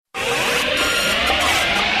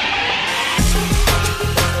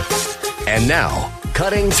And now,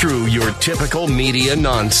 cutting through your typical media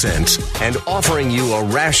nonsense and offering you a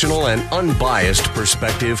rational and unbiased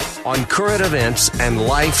perspective on current events and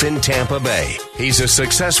life in Tampa Bay. He's a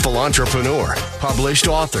successful entrepreneur, published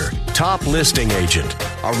author, top listing agent,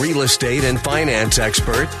 a real estate and finance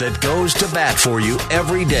expert that goes to bat for you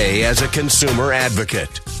every day as a consumer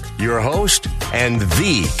advocate. Your host and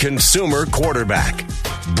the consumer quarterback,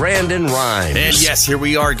 Brandon Rhymes. And yes, here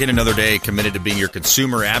we are again another day committed to being your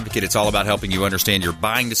consumer advocate. It's all about helping you understand your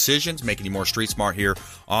buying decisions, making you more street smart here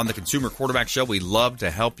on the Consumer Quarterback Show. We love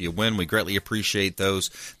to help you win. We greatly appreciate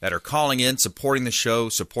those that are calling in, supporting the show,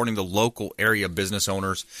 supporting the local area business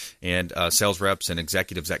owners and sales reps and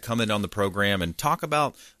executives that come in on the program and talk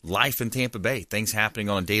about life in Tampa Bay, things happening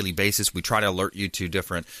on a daily basis. We try to alert you to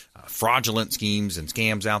different fraudulent schemes and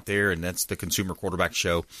scams out there, and that's the Consumer Quarterback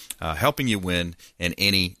Show, helping you win in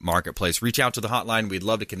any marketplace. Reach out to the hotline. We'd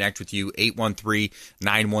love to connect with you,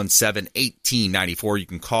 813-917-1894. You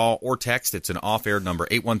can call or text. It's an off-air number,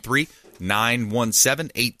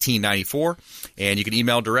 813-917-1894. And you can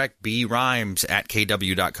email direct,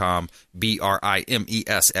 brimes@kw.com,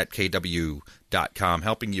 brimes@kw.com,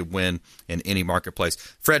 helping you win in any marketplace.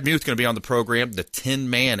 Fred Muth going to be on the program, the Tin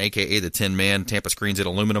Man, a.k.a. the Tin Man, Tampa Screens and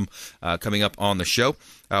Aluminum, coming up on the show.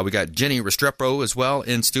 We got Jenny Restrepo as well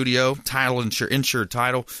in studio, insured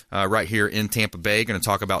title, right here in Tampa Bay. Going to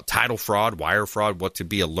talk about title fraud, wire fraud, what to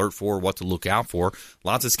be alert for, what to look out for.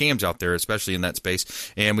 Lots of scams out there, especially in that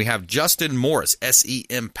space. And we have Justin Morris,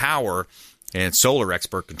 SEM Power, and solar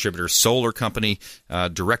expert contributor, solar company,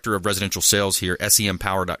 director of residential sales here,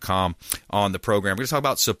 sempower.com, on the program. We're going to talk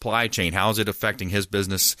about supply chain. How is it affecting his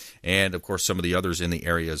business? And, of course, some of the others in the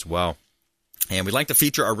area as well. And we'd like to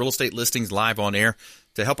feature our real estate listings live on air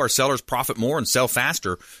to help our sellers profit more and sell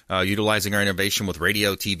faster, utilizing our innovation with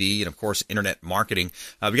radio, TV, and, of course, internet marketing.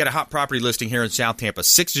 We got a hot property listing here in South Tampa,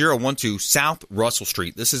 6012 South Russell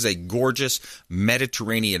Street. This is a gorgeous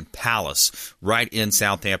Mediterranean palace right in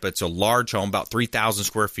South Tampa. It's a large home, about 3,000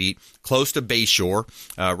 square feet, close to Bayshore,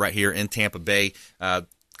 right here in Tampa Bay.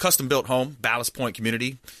 Custom-built home, Ballast Point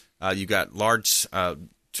community. You got large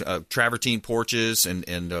travertine porches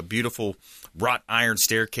and beautiful wrought iron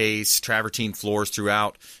staircase, travertine floors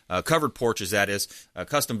throughout, covered porches, that is. A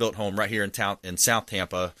custom-built home right here in South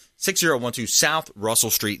Tampa, 6012 South Russell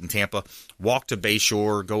Street in Tampa. Walk to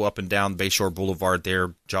Bayshore, go up and down Bayshore Boulevard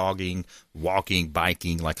there, jogging, walking,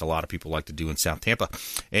 biking, like a lot of people like to do in South Tampa.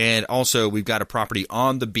 And also, we've got a property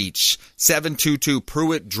on the beach, 722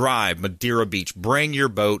 Pruitt Drive, Madeira Beach. Bring your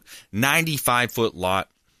boat, 95-foot lot.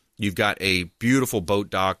 You've got a beautiful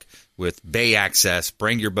boat dock with bay access.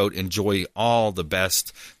 Bring your boat. Enjoy all the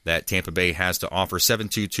best that Tampa Bay has to offer.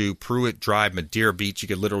 722 Pruitt Drive, Madeira Beach. You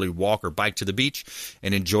can literally walk or bike to the beach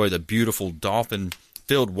and enjoy the beautiful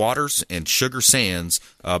dolphin-filled waters and sugar sands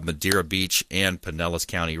of Madeira Beach and Pinellas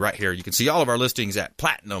County. Right here, you can see all of our listings at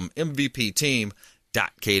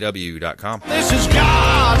PlatinumMVPTeam.kw.com. This is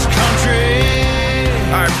God's country.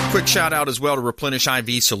 All right, quick shout-out as well to Replenish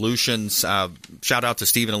IV Solutions. Shout-out to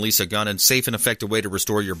Stephen and Lisa Gunnan. Safe and effective way to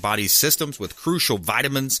restore your body's systems with crucial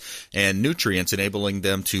vitamins and nutrients, enabling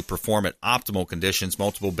them to perform at optimal conditions,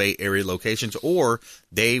 multiple Bay Area locations, or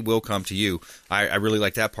they will come to you. I really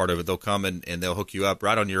like that part of it. They'll come and they'll hook you up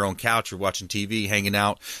right on your own couch. You're watching TV, hanging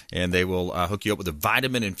out, and they will hook you up with a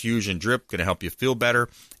vitamin infusion drip, going to help you feel better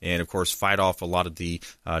and, of course, fight off a lot of the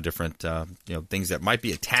different things that might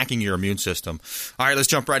be attacking your immune system. All right, let's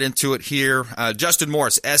jump right into it here. Justin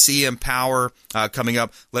Morris, SEM Power, coming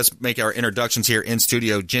up. Let's make our introductions here in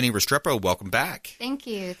studio. Jenny Restrepo, welcome back. Thank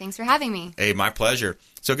you. Thanks for having me. Hey, my pleasure.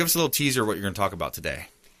 So give us a little teaser of what you're going to talk about today.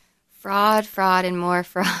 Fraud, and more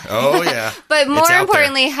fraud. Oh, yeah. But more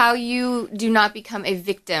importantly, how you do not become a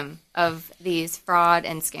victim of these fraud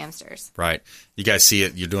and scamsters. Right. You guys see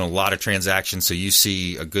it. You're doing a lot of transactions, so you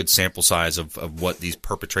see a good sample size of what these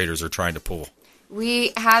perpetrators are trying to pull.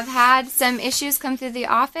 We have had some issues come through the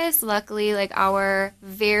office. Luckily, our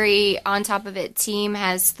very on top of it team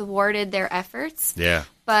has thwarted their efforts. Yeah.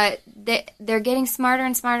 But they're getting smarter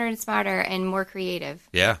and smarter and smarter and more creative.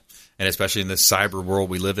 Yeah. And especially in this cyber world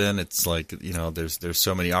we live in, it's there's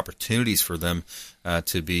so many opportunities for them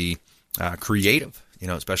to be creative,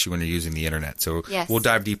 especially when you're using the internet. So yes. We'll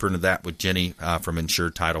dive deeper into that with Jenny from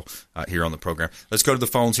Insured Title here on the program. Let's go to the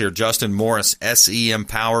phones here. Justin Morris, SEM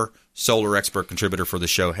Power, solar expert contributor for the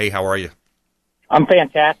show. Hey, how are you? I'm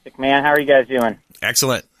fantastic, man. How are you guys doing?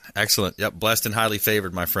 Excellent. Yep, blessed and highly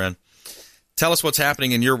favored, my friend. Tell us what's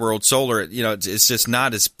happening in your world. Solar, it's just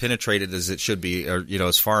not as penetrated as it should be, or,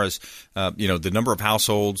 as far as, the number of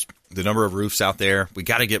households, the number of roofs out there. We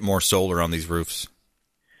got to get more solar on these roofs.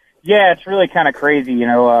 Yeah, it's really kind of crazy.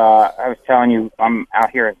 I was telling you, I'm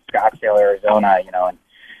out here in Scottsdale, Arizona,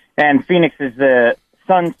 and Phoenix is the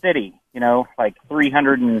sun city, like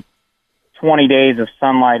 320 days of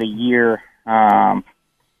sunlight a year. And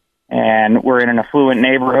we're in an affluent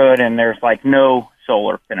neighborhood, and there's like no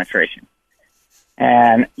solar penetration.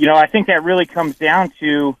 And, I think that really comes down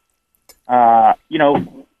to,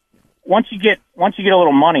 once you get a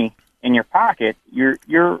little money in your pocket,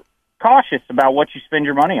 you're cautious about what you spend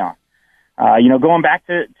your money on. Going back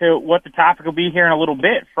to what the topic will be here in a little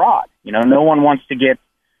bit, fraud. No one wants to get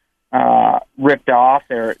ripped off.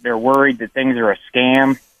 They're worried that things are a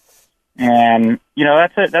scam, and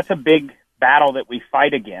that's a big battle that we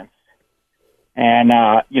fight against. And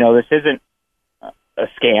this isn't a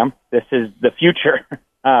scam. This is the future.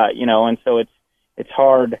 And so it's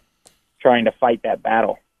hard trying to fight that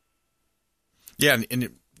battle. Yeah, and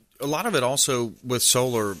a lot of it also with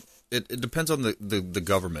solar, it depends on the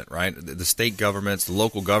government, right? The state governments, the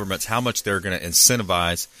local governments, how much they're going to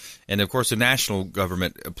incentivize, and of course the national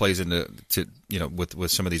government plays into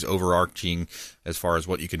with some of these overarching as far as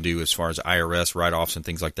what you can do as far as IRS write-offs and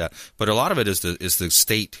things like that. But a lot of it is the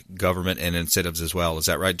state government and incentives as well. Is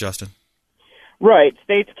that right, Justin? Right.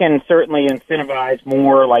 States can certainly incentivize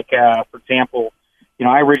more. Like for example,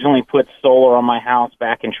 I originally put solar on my house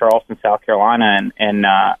back in Charleston, South Carolina, and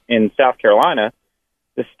in South Carolina,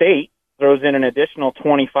 the state throws in an additional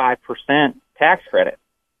 25% tax credit.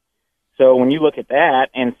 So when you look at that,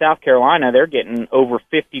 in South Carolina, they're getting over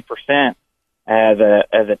 50% as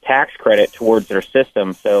a tax credit towards their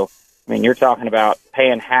system. So, you're talking about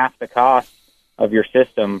paying half the cost of your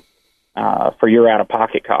system for your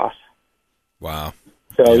out-of-pocket costs. Wow.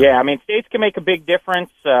 So, states can make a big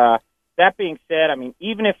difference. That being said,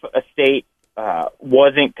 even if a state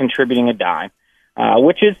wasn't contributing a dime,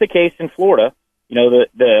 which is the case in Florida,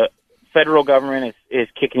 the federal government is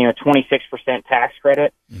kicking you a 26% tax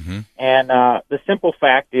credit. Mm-hmm. And the simple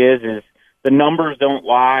fact is the numbers don't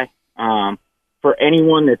lie. For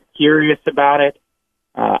anyone that's curious about it,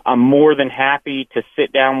 I'm more than happy to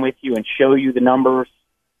sit down with you and show you the numbers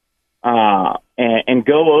and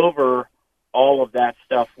go over all of that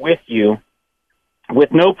stuff with you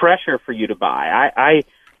with no pressure for you to buy. I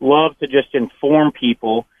love to just inform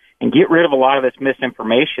people and get rid of a lot of this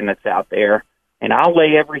misinformation that's out there. And I'll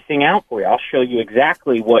lay everything out for you. I'll show you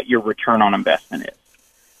exactly what your return on investment is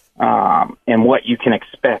and what you can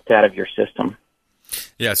expect out of your system.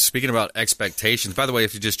 Yeah, speaking about expectations, by the way,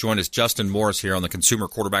 if you just joined us, Justin Morris here on the Consumer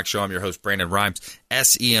Quarterback Show. I'm your host, Brandon Rhymes.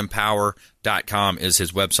 SEMpower.com is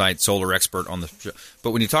his website, solar expert on the show.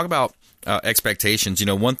 But when you talk about expectations,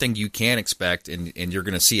 one thing you can expect, and you're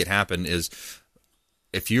going to see it happen, is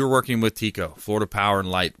if you're working with TECO, Florida Power and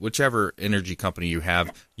Light, whichever energy company you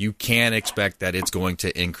have, you can expect that it's going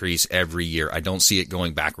to increase every year. I don't see it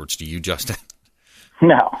going backwards. Do you, Justin?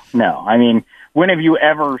 No. When have you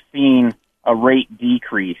ever seen a rate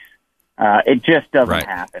decrease? It just doesn't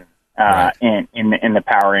happen in the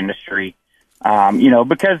power industry,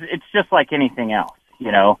 because it's just like anything else.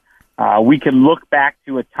 We could look back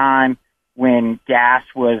to a time when gas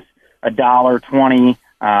was $1.20,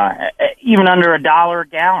 even under $1 a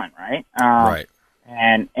gallon, right? Right.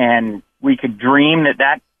 And we could dream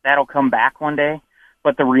that'll come back one day,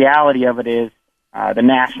 but the reality of it is the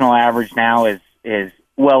national average now is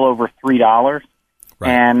well over $3. Right.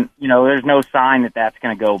 And, there's no sign that that's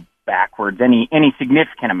going to go backwards any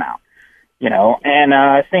significant amount,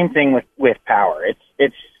 and same thing with power.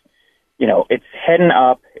 It's heading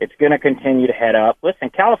up. It's going to continue to head up. Listen,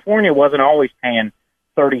 California wasn't always paying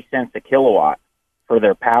 30 cents a kilowatt for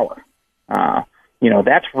their power.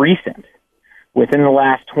 That's recent, within the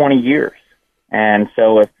last 20 years. And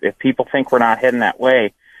so if people think we're not heading that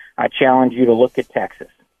way, I challenge you to look at Texas.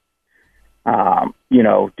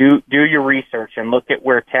 Do your research and look at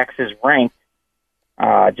where Texas ranked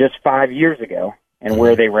just 5 years ago and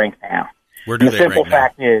where they rank now. Where do the they simple rank now?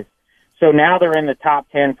 fact is, so now they're in the top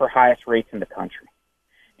 10 for highest rates in the country,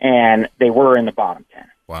 and they were in the bottom 10.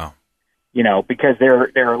 Wow. Because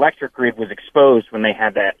their electric grid was exposed when they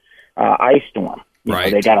had that ice storm.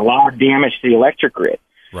 Right. They got a lot of damage to the electric grid.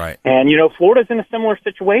 Right. And, Florida's in a similar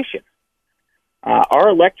situation. Our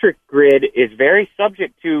electric grid is very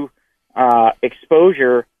subject to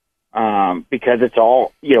exposure because it's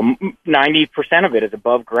all, 90% of it is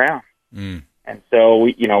above ground. Mm. And so,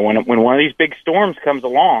 when one of these big storms comes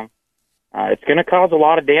along, it's going to cause a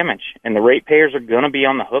lot of damage, and the ratepayers are going to be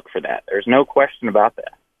on the hook for that. There's no question about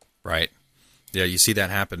that. Right. Yeah, you see that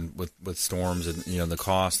happen with storms and the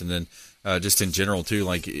cost, and then just in general too.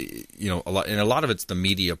 Like a lot of it's the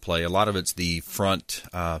media play. A lot of it's the front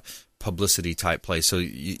publicity type play. So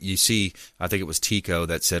you see, I think it was Tico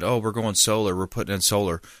that said, "Oh, we're going solar, we're putting in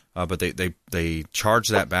solar," but they charge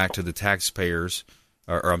that back to the taxpayers.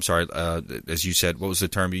 Or I'm sorry, as you said, what was the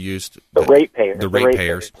term you used? The ratepayers. The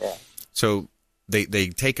ratepayers. Yeah. So they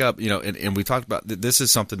take up, and we talked about this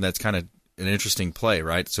is something that's kind of an interesting play,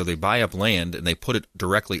 right? So they buy up land and they put it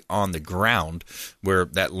directly on the ground where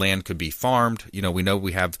that land could be farmed. We know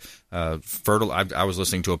we have I was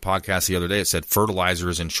listening to a podcast the other day. It said fertilizer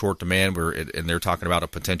is in short demand, and they're talking about a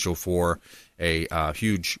potential for a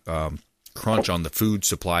huge crunch on the food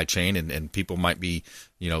supply chain, and people might be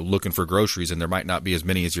looking for groceries, and there might not be as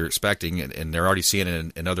many as you're expecting, and they're already seeing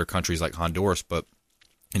it in other countries like Honduras. But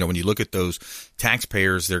when you look at those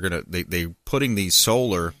taxpayers, they're putting these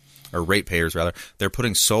solar, or ratepayers rather, they're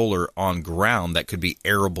putting solar on ground that could be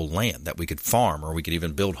arable land that we could farm or we could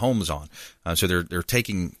even build homes on. So they're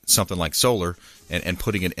taking something like solar and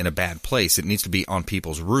putting it in a bad place. It needs to be on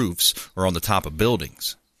people's roofs or on the top of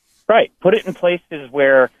buildings. Right. Put it in places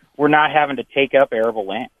where we're not having to take up arable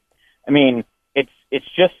land. I mean, it's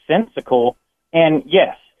just sensical. And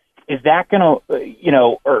yes, is that going to,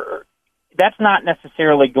 or that's not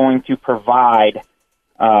necessarily going to provide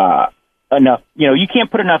enough. You can't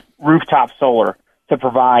put enough rooftop solar to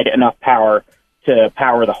provide enough power to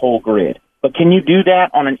power the whole grid. But can you do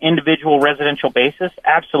that on an individual residential basis?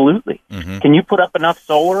 Absolutely. Mm-hmm. Can you put up enough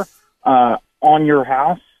solar on your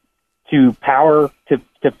house to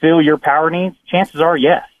fill your power needs? Chances are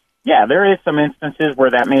yes. Yeah, there is some instances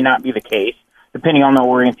where that may not be the case, depending on the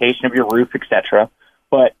orientation of your roof, etc.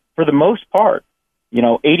 But for the most part,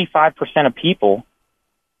 85% of people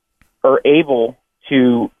are able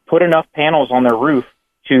to put enough panels on their roof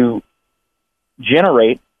to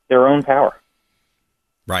generate their own power.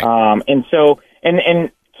 Right. And so,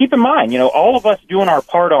 and keep in mind, all of us doing our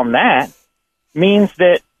part on that means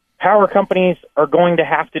that power companies are going to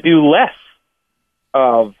have to do less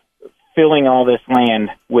of filling all this land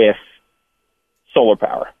with solar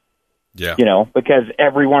power. Yeah. Because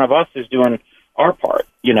every one of us is doing our part.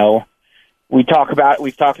 We've talked about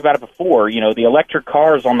it before, the electric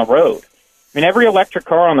cars on the road. I mean, every electric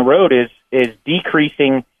car on the road is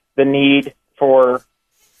decreasing the need for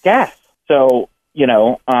gas. So,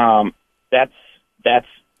 that's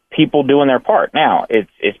people doing their part. Now,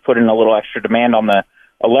 it's putting a little extra demand on the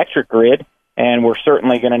electric grid, and we're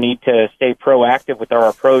certainly going to need to stay proactive with our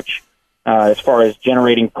approach as far as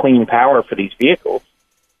generating clean power for these vehicles.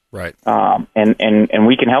 Right. And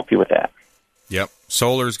we can help you with that. Yep.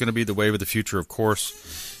 Solar is going to be the wave of the future, of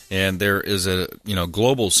course. And there is a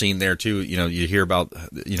global scene there too. You hear about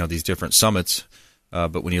these different summits,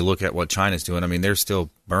 but when you look at what China's doing, I mean, they're still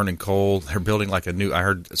burning coal. They're building like a new. I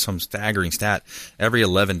heard some staggering stat. Every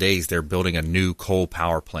 11 days, they're building a new coal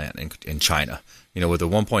power plant in China. With a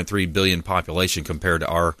 1.3 billion population compared to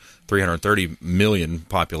our 330 million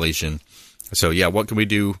population. So yeah, what can we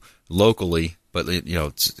do locally? But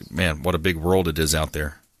man, what a big world it is out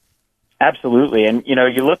there. Absolutely, and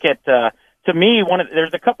you look at. To me,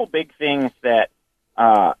 there's a couple big things that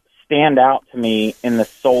stand out to me in the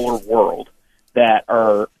solar world that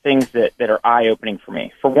are things that are eye-opening for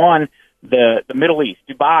me. For one, the Middle East,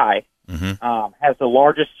 Dubai, has the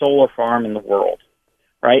largest solar farm in the world.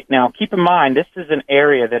 Right now, keep in mind this is an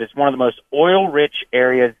area that is one of the most oil-rich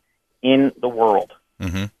areas in the world,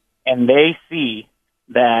 and they see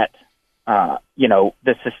that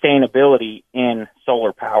the sustainable in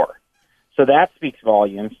solar power. So that speaks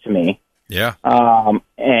volumes to me. Yeah. And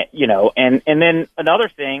then another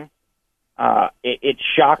thing, it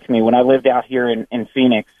shocked me when I lived out here in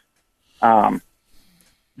Phoenix,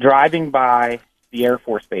 driving by the Air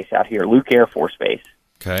Force Base out here, Luke Air Force Base.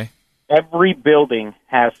 Okay. Every building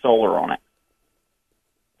has solar on it.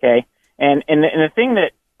 Okay. And the thing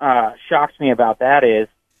that shocks me about that is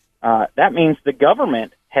that means the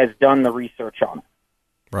government has done the research on it.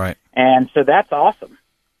 Right. And so that's awesome.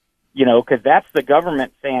 Because that's the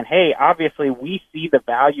government saying, hey, obviously we see the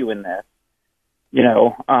value in this,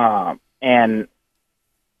 and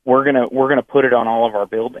we're gonna put it on all of our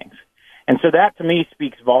buildings. And so that to me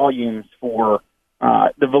speaks volumes for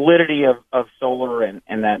the validity of solar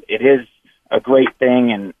and that it is a great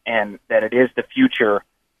thing and that it is the future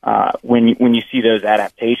when you see those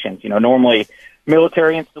adaptations. Normally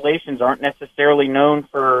military installations aren't necessarily known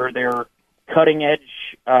for their cutting edge,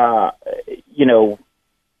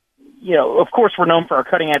 of course, we're known for our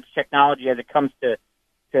cutting-edge technology as it comes to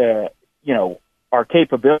our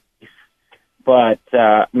capabilities. But,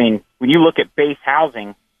 when you look at base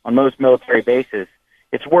housing on most military bases,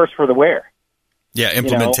 it's worse for the wear. Yeah,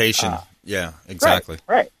 implementation. Yeah, exactly.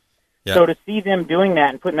 Right. Yeah. So to see them doing that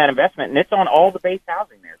and putting that investment, and it's on all the base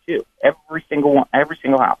housing there, too. Every single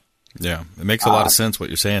house. Yeah, it makes a lot of sense what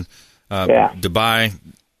you're saying. Dubai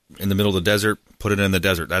in the middle of the desert, put it in the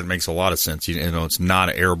desert. That makes a lot of sense. You know, it's not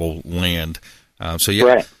an arable land.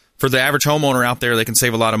 For the average homeowner out there, they can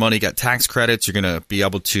save a lot of money. You got tax credits. You're going to be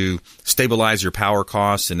able to stabilize your power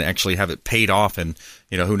costs and actually have it paid off in,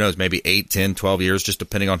 you know, who knows, maybe 8, 10, 12 years, just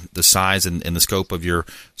depending on the size and the scope of your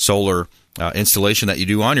solar installation that you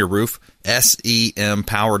do on your roof.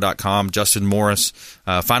 SEMpower.com. Justin Morris,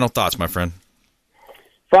 final thoughts, my friend.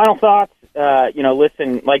 Final thoughts,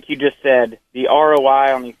 listen, like you just said, the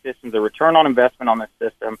ROI on these systems, the return on investment on this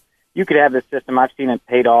system, you could have this system, I've seen it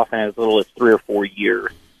paid off in as little as 3 or 4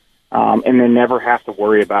 years, and then never have to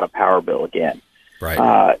worry about a power bill again.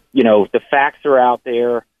 Right. The facts are out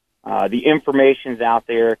there. The information's out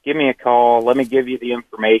there. Give me a call. Let me give you the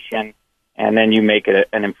information, and then you make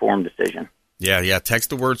an informed decision. Yeah.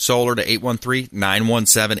 Text the word solar to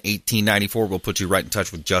 813-917-1894. We'll put you right in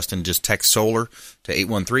touch with Justin. Just text solar to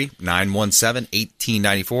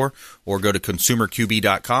 813-917-1894 or go to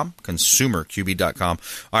consumerqb.com, consumerqb.com.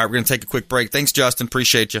 All right, we're going to take a quick break. Thanks, Justin.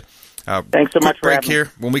 Appreciate you. Thanks so much for break having me.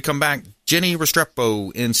 Here. When we come back, Jenny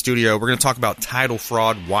Restrepo in studio. We're going to talk about title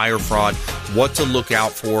fraud, wire fraud, what to look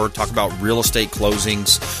out for, talk about real estate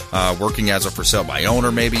closings, working as a for sale by owner.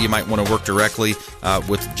 Maybe you might want to work directly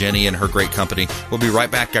with Jenny and her great company. We'll be right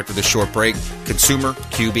back after this short break.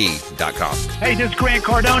 ConsumerQB.com. Hey, this is Grant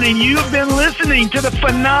Cardone, and you've been listening to the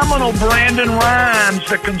phenomenal Brandon Rhymes,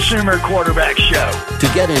 the Consumer Quarterback Show. To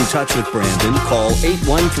get in touch with Brandon, call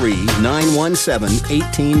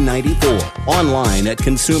 813-917-1894. Online at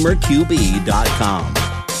ConsumerQB.com.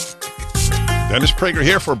 Dennis Prager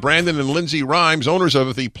here for Brandon and Lindsay Rhymes, owners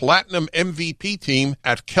of the Platinum MVP team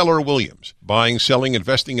at Keller Williams. Buying, selling,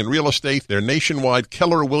 investing in real estate, their nationwide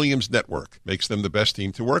Keller Williams network makes them the best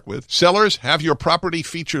team to work with. Sellers, have your property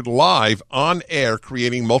featured live on air,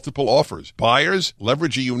 creating multiple offers. Buyers,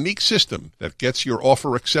 leverage a unique system that gets your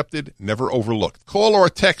offer accepted, never overlooked. Call or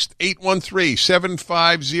text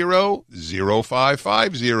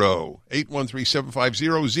 813-750-0550,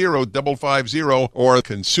 813-750-0550, or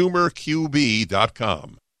consumerqb.com.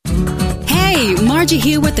 Hey, Margie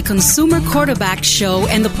here with the Consumer Quarterback Show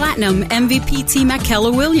and the Platinum MVP team at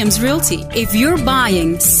Keller Williams Realty. If you're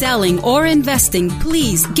buying, selling, or investing,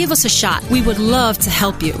 please give us a shot. We would love to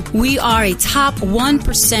help you. We are a top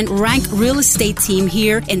 1% ranked real estate team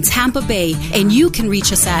here in Tampa Bay, and you can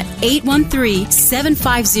reach us at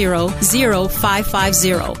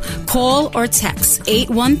 813-750-0550. Call or text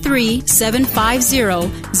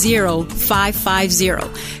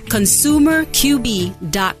 813-750-0550.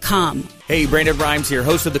 ConsumerQB.com. Hey, Brandon Rhymes here,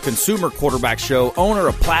 host of the Consumer Quarterback Show, owner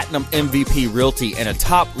of Platinum MVP Realty, and a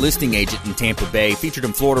top listing agent in Tampa Bay, featured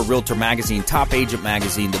in Florida Realtor Magazine, Top Agent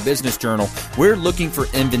Magazine, the Business Journal. We're looking for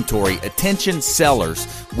inventory. Attention sellers.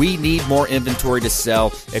 We need more inventory to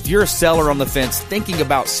sell. If you're a seller on the fence thinking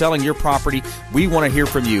about selling your property, we want to hear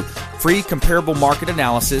from you. Free comparable market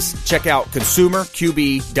analysis. Check out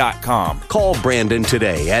ConsumerQB.com. Call Brandon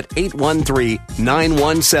today at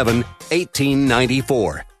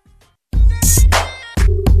 813-917-1894.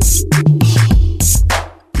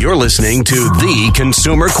 You're listening to the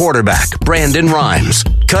Consumer Quarterback, Brandon Rhymes,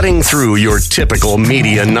 cutting through your typical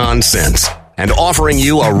media nonsense and offering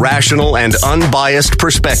you a rational and unbiased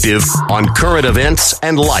perspective on current events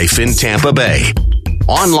and life in Tampa Bay.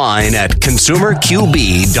 Online at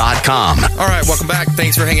ConsumerQB.com. All right, welcome back.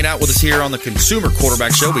 Thanks for hanging out with us here on the Consumer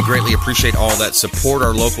Quarterback Show. We greatly appreciate all that support,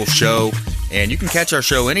 our local show. And you can catch our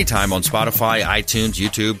show anytime on Spotify, iTunes,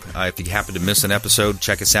 YouTube. If you happen to miss an episode,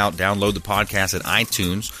 check us out. Download the podcast at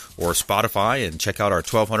iTunes or Spotify and check out our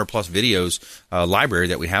 1,200-plus videos library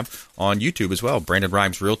that we have on YouTube as well. Brandon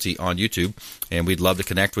Rhymes Realty on YouTube. And we'd love to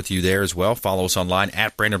connect with you there as well. Follow us online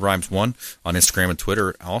at Brandon Rhymes 1 on Instagram and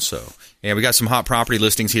Twitter also. And we got some hot property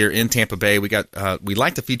listings here in Tampa Bay. We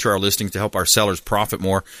like to feature our listings to help our sellers profit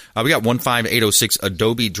more. We got 15806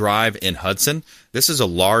 Adobe Drive in Hudson. This is a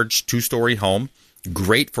large 2-story home,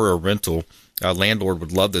 great for a rental. A landlord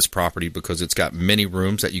would love this property because it's got many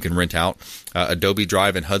rooms that you can rent out. Adobe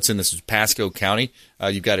Drive in Hudson. This is Pasco County.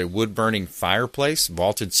 You've got a wood-burning fireplace,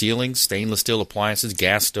 vaulted ceilings, stainless steel appliances,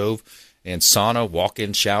 gas stove, and sauna,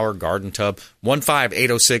 walk-in shower, garden tub.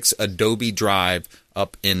 15806 Adobe Drive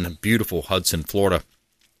up in beautiful Hudson, Florida.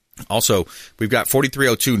 Also, we've got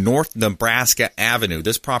 4302 North Nebraska Avenue.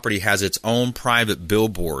 This property has its own private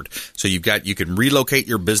billboard. So you can relocate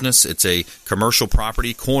your business. It's a commercial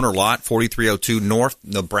property, corner lot, 4302 North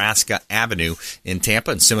Nebraska Avenue in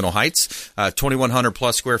Tampa in Seminole Heights. 2,100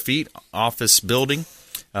 plus square feet, office building,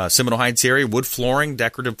 Seminole Heights area, wood flooring,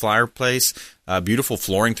 decorative fireplace, beautiful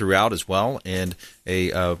flooring throughout as well, and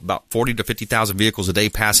about 40 to 50,000 vehicles a day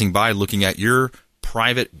passing by looking at your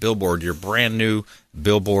private billboard, your brand new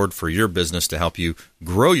billboard for your business to help you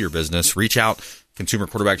grow your business. Reach out, Consumer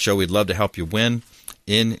Quarterback Show. We'd love to help you win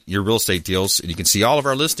in your real estate deals. And you can see all of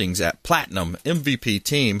our listings at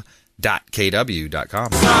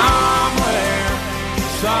platinummvpteam.kw.com.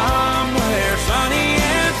 Somewhere sunny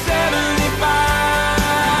and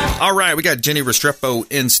 75. All right, we got Jenny Restrepo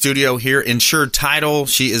in studio here, Insured Title.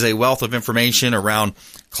 She is a wealth of information around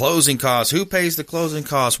closing costs. Who pays the closing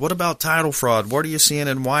costs? What about title fraud? What are you seeing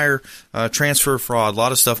in wire transfer fraud? A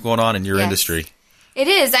lot of stuff going on in your industry. It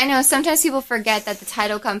is. I know sometimes people forget that the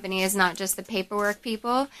title company is not just the paperwork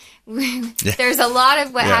people. There's a lot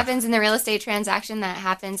of what happens in the real estate transaction that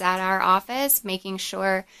happens at our office, making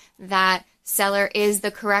sure that seller is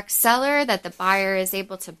the correct seller, that the buyer is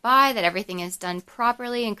able to buy, that everything is done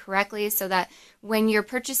properly and correctly, so that when you're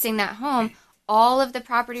purchasing that home, all of the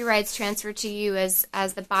property rights transfer to you as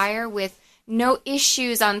the buyer with no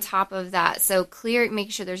issues on top of that. So making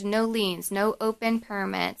sure there's no liens, no open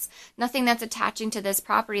permits, nothing that's attaching to this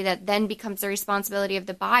property that then becomes the responsibility of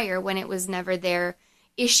the buyer when it was never their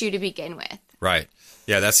issue to begin with. Right.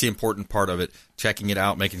 Yeah, that's the important part of it. Checking it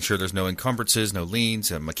out, making sure there's no encumbrances, no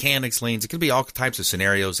liens, mechanics liens. It could be all types of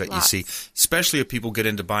scenarios that you see, especially if people get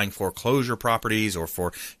into buying foreclosure properties or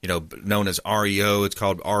for, known as REO. It's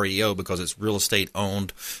called REO because it's real estate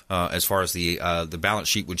owned as far as the balance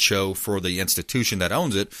sheet would show for the institution that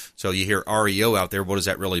owns it. So you hear REO out there. What does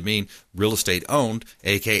that really mean? Real estate owned,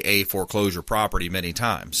 a.k.a. foreclosure property many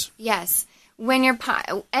times. Yes.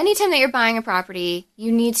 Anytime that you're buying a property,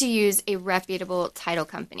 you need to use a reputable title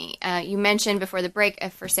company. You mentioned before the break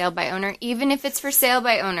for sale by owner. Even if it's for sale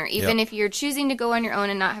by owner, even if you're choosing to go on your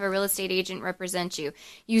own and not have a real estate agent represent you,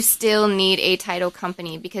 you still need a title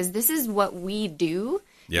company because this is what we do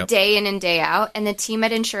day in and day out. And the team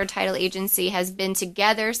at Insured Title Agency has been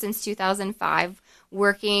together since 2005.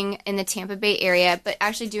 Working in the Tampa Bay area, but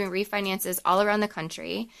actually doing refinances all around the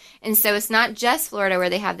country. And so it's not just Florida where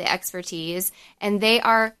they have the expertise, and they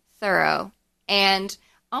are thorough. And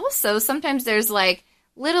also sometimes there's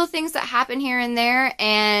little things that happen here and there,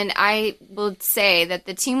 and I will say that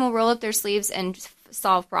the team will roll up their sleeves and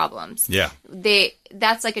solve problems. Yeah.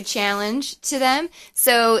 That's like a challenge to them.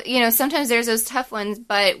 So, sometimes there's those tough ones,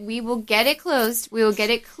 but we will get it closed. We will get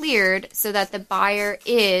it cleared so that the buyer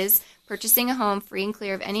is purchasing a home free and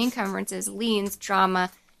clear of any encumbrances, liens,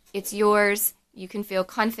 drama. It's yours. You can feel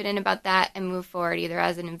confident about that and move forward either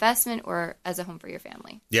as an investment or as a home for your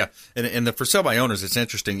family. Yeah. And the for sale by owners, it's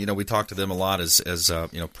interesting. We talk to them a lot as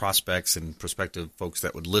prospects and prospective folks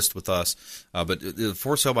that would list with us. But the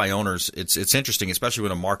for sale by owners, it's interesting, especially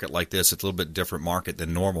in a market like this. It's a little bit different market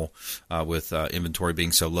than normal with inventory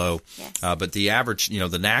being so low. Yes. But the average,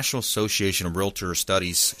 the National Association of Realtor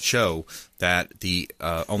studies show that the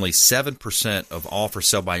only 7% of all for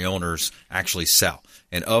sale by owners actually sell.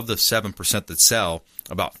 And of the 7% that sell,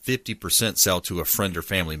 about 50% sell to a friend or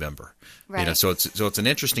family member. Right. So it's an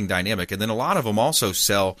interesting dynamic. And then a lot of them also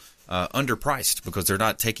sell underpriced because they're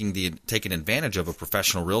not taking advantage of a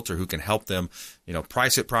professional realtor who can help them,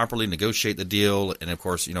 price it properly, negotiate the deal, and of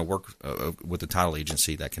course, work with the title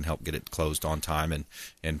agency that can help get it closed on time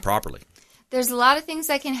and properly. There's a lot of things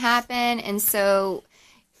that can happen, and so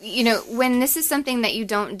when this is something that you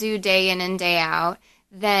don't do day in and day out,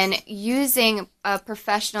 then using a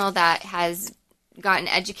professional that has gotten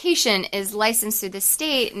education, is licensed through the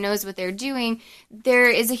state, knows what they're doing, there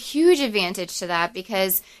is a huge advantage to that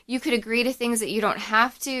because you could agree to things that you don't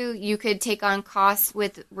have to. You could take on costs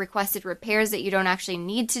with requested repairs that you don't actually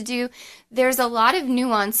need to do. There's a lot of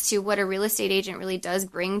nuance to what a real estate agent really does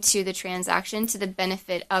bring to the transaction to the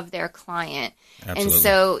benefit of their client. Absolutely. And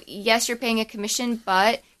so, yes, you're paying a commission,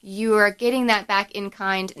 but you are getting that back in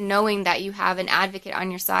kind, knowing that you have an advocate on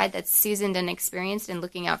your side that's seasoned and experienced and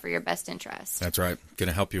looking out for your best interests. That's right. Going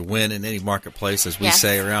to help you win in any marketplace, as we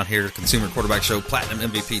say around here. Consumer Quarterback Show, Platinum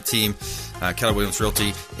MVP team, Keller Williams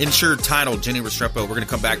Realty, Insured Title, Jenny Restrepo. We're going to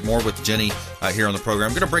come back more with Jenny here on the program.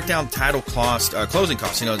 I'm going to break down title cost, closing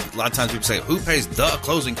costs. A lot of times people say, who pays the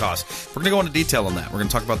closing costs? We're going to go into detail on that. We're going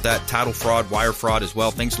to talk about that, title fraud, wire fraud as well,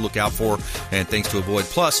 things to look out for and things to avoid.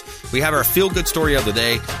 Plus, we have our feel-good story of the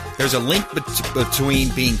day. There's a link between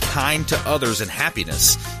being kind to others and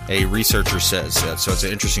happiness, a researcher says. So it's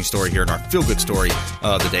an interesting story here in our feel-good story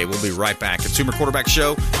of the day. We'll be right back. Consumer Quarterback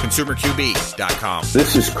Show, ConsumerQB.com.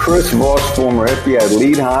 This is Chris Voss, former FBI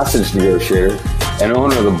lead hostage negotiator and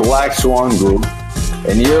owner of the Black Swan Group,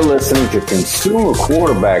 and you're listening to Consumer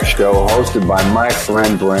Quarterback Show, hosted by my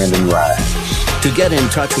friend Brandon Ryan. To get in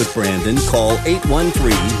touch with Brandon, call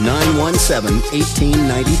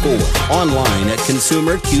 813-917-1894. Online at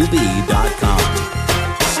ConsumerQB.com.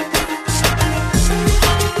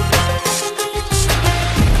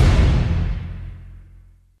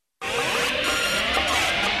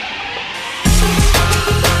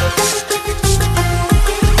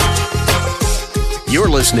 You're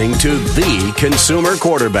listening to The Consumer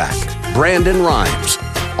Quarterback, Brandon Rhymes.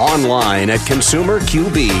 Online at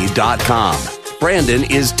consumerqb.com. Brandon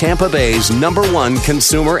is Tampa Bay's #1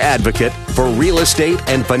 consumer advocate for real estate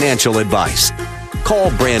and financial advice. Call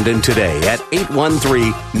Brandon today at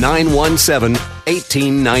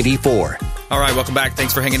 813-917-1894. All right, welcome back.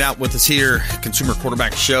 Thanks for hanging out with us here. Consumer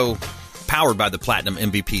Quarterback Show, powered by the Platinum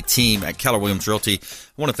MVP team at Keller Williams Realty.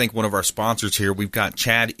 I want to thank one of our sponsors here. We've got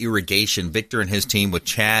Chad Irrigation, Victor and his team with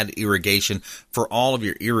Chad Irrigation for all of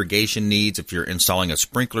your irrigation needs. If you're installing a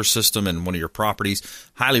sprinkler system in one of your properties,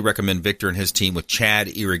 highly recommend Victor and his team with Chad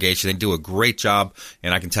Irrigation. They do a great job,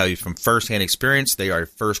 and I can tell you from firsthand experience, they are a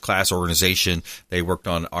first-class organization. They worked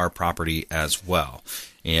on our property as well.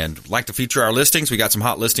 And like to feature our listings. We got some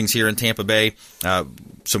hot listings here in Tampa Bay.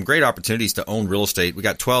 Some great opportunities to own real estate. We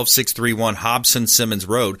got 12631 Hobson Simmons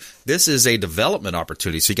Road. This is a development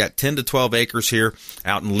opportunity. So you got 10 to 12 acres here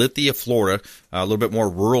out in Lithia, Florida. A little bit more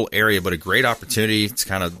rural area, but a great opportunity. It's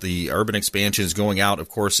kind of the urban expansion is going out, of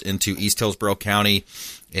course, into East Hillsborough County.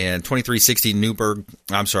 And 2360 Newburgh,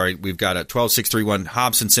 we've got a 12631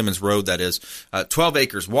 Hobson Simmons Road. That is 12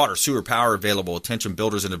 acres, water, sewer, power available. Attention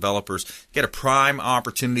builders and developers. Get a prime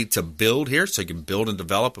opportunity to build here, so you can build and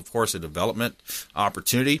develop, of course, a development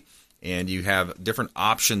opportunity. And you have different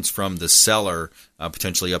options from the seller,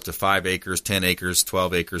 potentially up to 5 acres, 10 acres,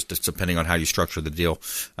 12 acres, just depending on how you structure the deal.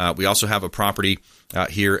 We also have a property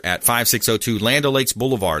here at 5602 Land O'Lakes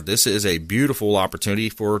Boulevard. This is a beautiful opportunity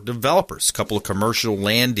for developers. A couple of commercial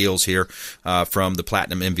land deals here from the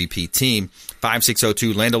Platinum MVP team.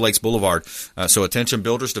 5602 Land O'Lakes Boulevard. So attention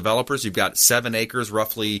builders, developers, you've got 7 acres,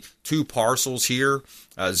 roughly 2 parcels here.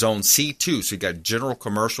 Zone C2, so you've got general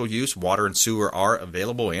commercial use. Water and sewer are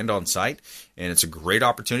available and on site, and it's a great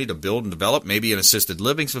opportunity to build and develop, maybe an assisted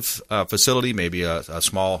living facility, maybe a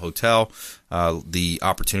small hotel. The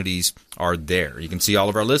opportunities are there. You can see all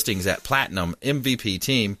of our listings at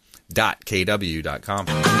platinummvpteam.kw.com.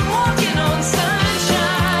 I'm walking on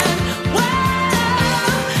sunshine.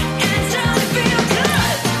 It's time to feel good.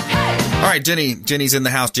 Hey. All right, Jenny's in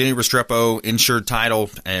the house. Jenny Restrepo, Insured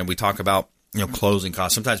Title, and we talk about closing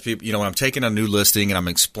costs. Sometimes people, when I'm taking a new listing and I'm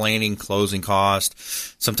explaining closing cost,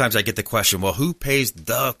 sometimes I get the question, well, who pays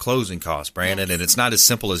the closing cost, Brandon? And it's not as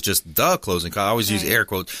simple as just the closing cost. I always use air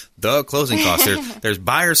quotes, the closing cost. There's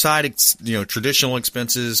buyer side, traditional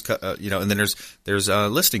expenses, and then there's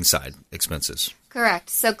listing side expenses. Correct.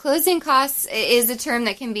 So closing costs is a term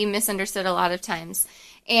that can be misunderstood a lot of times.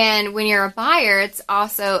 And when you're a buyer, it's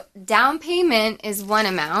also down payment is one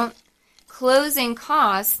amount. Closing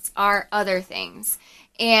costs are other things.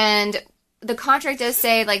 And the contract does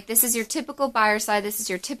say, this is your typical buyer side, this is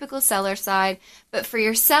your typical seller side. But for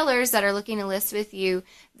your sellers that are looking to list with you,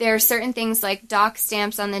 there are certain things like doc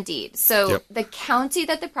stamps on the deed. So the county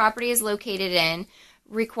that the property is located in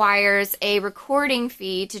requires a recording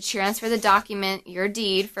fee to transfer the document, your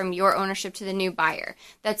deed, from your ownership to the new buyer.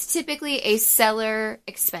 That's typically a seller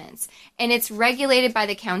expense, and it's regulated by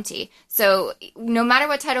the county. So no matter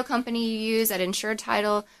what title company you use at Insured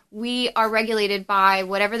Title, we are regulated by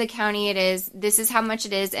whatever the county it is. This is how much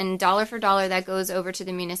it is, and dollar for dollar that goes over to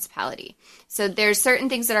the municipality. So there's certain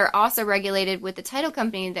things that are also regulated with the title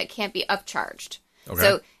company that can't be upcharged. Okay.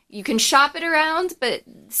 So you can shop it around, but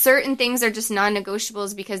certain things are just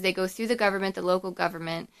non-negotiables because they go through the government, the local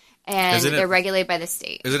government, and they're regulated by the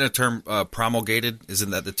state. Isn't a term promulgated? Isn't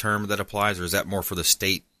that the term that applies, or is that more for the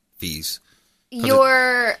state fees?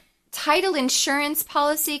 Your title insurance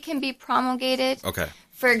policy can be promulgated. Okay.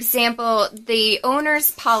 For example, the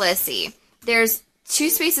owner's policy, there's 2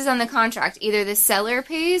 spaces on the contract. Either the seller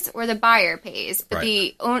pays or the buyer pays. But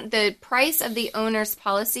the price of the owner's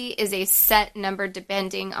policy is a set number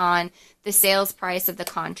depending on the sales price of the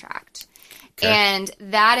contract. Okay. And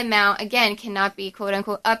that amount, again, cannot be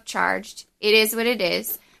quote-unquote upcharged. It is what it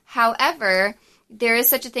is. However, there is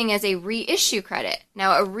such a thing as a reissue credit.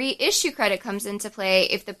 Now, a reissue credit comes into play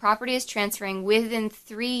if the property is transferring within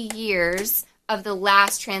 3 years of the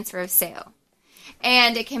last transfer of sale.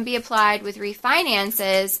 And it can be applied with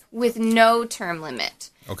refinances with no term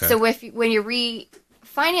limit. Okay. So when you're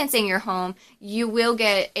refinancing your home, you will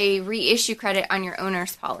get a reissue credit on your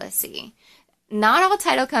owner's policy. Not all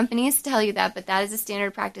title companies tell you that, but that is a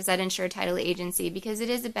standard practice at Insured Title Agency because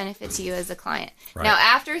it is a benefit to you as a client. Right. Now,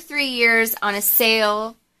 after 3 years on a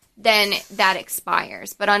sale, then that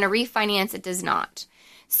expires. But on a refinance, it does not.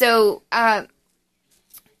 So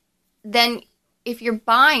then if you're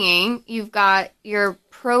buying, you've got your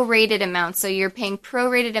prorated amounts. So you're paying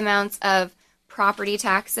prorated amounts of property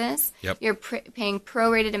taxes. Yep. You're paying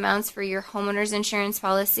prorated amounts for your homeowner's insurance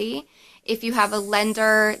policy. If you have a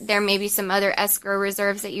lender, there may be some other escrow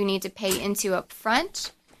reserves that you need to pay into up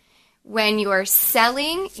front. When you are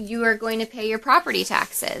selling, you are going to pay your property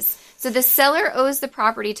taxes. So the seller owes the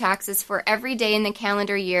property taxes for every day in the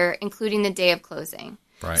calendar year, including the day of closing.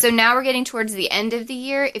 Right. So now we're getting towards the end of the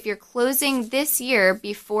year. If you're closing this year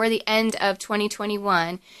before the end of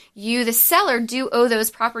 2021, you, the seller, do owe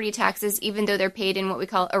those property taxes even though they're paid in what we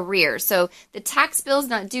call arrears. So the tax bill is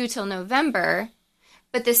not due till November,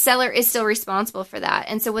 but the seller is still responsible for that.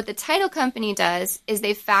 And so what the title company does is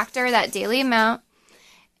they factor that daily amount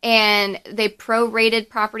and they prorated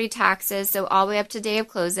property taxes, so all the way up to day of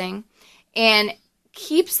closing, and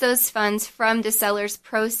keeps those funds from the seller's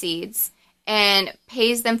proceeds and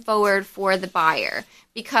pays them forward for the buyer.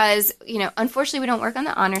 Because, unfortunately, we don't work on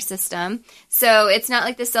the honor system. So it's not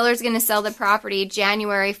like the seller's going to sell the property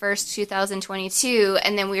January 1st, 2022,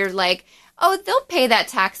 and then we're like, oh, they'll pay that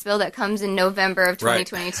tax bill that comes in November of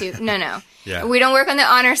 2022. Right. No. Yeah. We don't work on the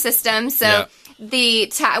honor system. So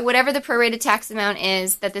Yeah. whatever the prorated tax amount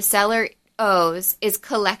is that the seller owes is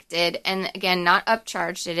collected, and again, not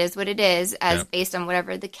upcharged. It is what it is, as based on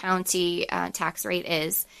whatever the county tax rate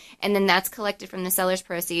is, and then that's collected from the seller's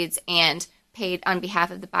proceeds and paid on behalf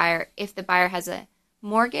of the buyer. If the buyer has a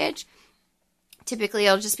mortgage, typically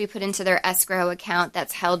it'll just be put into their escrow account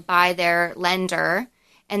that's held by their lender,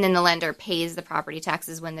 and then the lender pays the property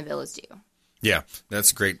taxes when the bill is due. Yeah,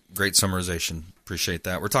 that's great summarization. Appreciate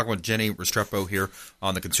that. We're talking with Jenny Restrepo here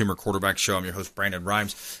on the Consumer Quarterback Show. I'm your host, Brandon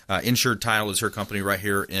Rhymes. Insured Title is her company right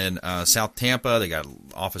here in South Tampa. They got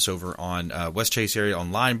an office over on West Chase area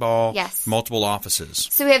on Lineball. Yes. Multiple offices.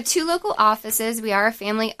 So we have 2 local offices. We are a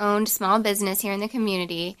family-owned small business here in the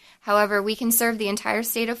community. However, we can serve the entire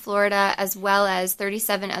state of Florida as well as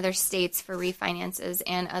 37 other states for refinances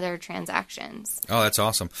and other transactions. Oh, that's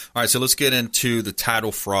awesome. All right, so let's get into the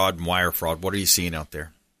title fraud and wire fraud. What are you seeing out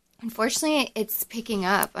there? Unfortunately, it's picking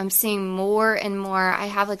up. I'm seeing more and more. I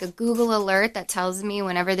have like a Google alert that tells me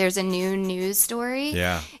whenever there's a new news story.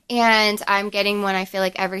 Yeah. And I'm getting one, I feel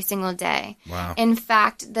like, every single day. Wow. In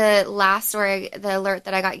fact, the last story, the alert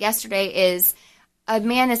that I got yesterday is a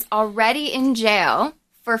man is already in jail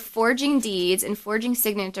for forging deeds and forging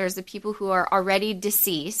signatures of people who are already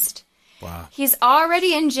deceased. Wow. He's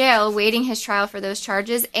already in jail waiting his trial for those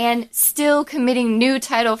charges and still committing new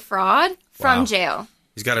title fraud from jail.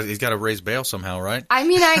 He's got to raise bail somehow, right? I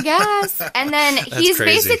mean, I guess. And then he's crazy.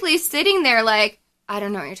 basically sitting there like, I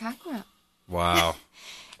don't know what you're talking about. Wow.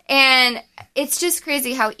 And it's just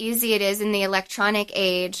crazy how easy it is in the electronic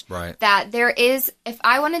age Right. that there is, if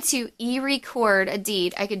I wanted to e-record a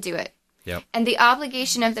deed, I could do it. Yep. And the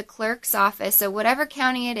obligation of the clerk's office, so whatever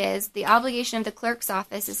county it is, the obligation of the clerk's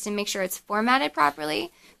office is to make sure it's formatted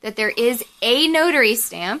properly, that there is a notary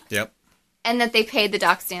stamp, Yep. and that they paid the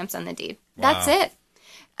doc stamps on the deed. Wow. That's it.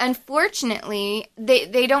 Unfortunately,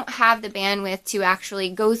 they don't have the bandwidth to actually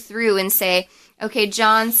go through and say, okay,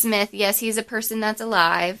 John Smith, yes, he's a person that's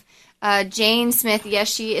alive. Jane Smith, yes,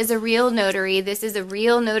 she is a real notary. This is a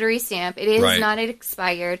real notary stamp. It is Right. not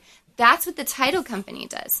expired. That's what the title company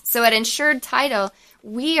does. So at Insured Title,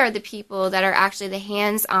 we are the people that are actually the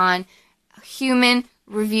hands-on human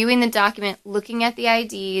reviewing the document, looking at the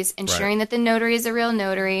IDs, ensuring that the notary is a real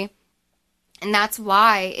notary. And that's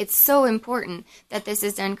why it's so important that this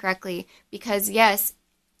is done correctly. Because, yes,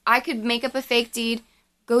 I could make up a fake deed,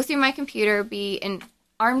 go through my computer, be an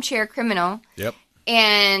armchair criminal, Yep.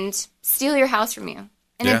 and steal your house from you.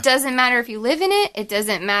 And Yeah. it doesn't matter if you live in it. It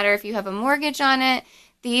doesn't matter if you have a mortgage on it.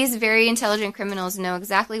 These very intelligent criminals know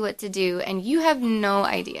exactly what to do, and you have no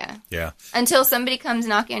idea. Yeah. Until somebody comes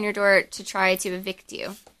knocking on your door to try to evict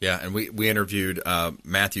you. Yeah, and we interviewed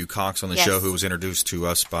Matthew Cox on the Yes. show, who was introduced to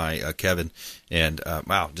us by Kevin, and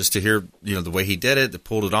wow, just to hear the way he did it, that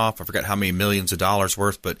pulled it off. I forgot how many millions of dollars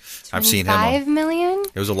worth, but I've seen him. $5 million?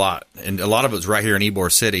 It was a lot, and a lot of it was right here in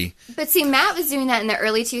Ybor City. But see, Matt was doing that in the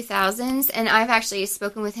early 2000s, and I've actually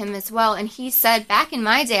spoken with him as well. And he said, back in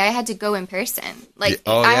my day, I had to go in person. Like,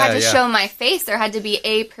 I had to show my face. There had to be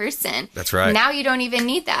a person. That's right. Now you don't even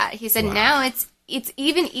need that. He said, now it's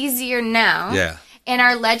even easier now. Yeah. And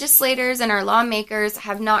our legislators and our lawmakers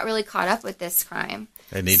have not really caught up with this crime.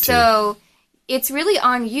 They need to. So it's really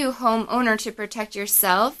on you, homeowner, to protect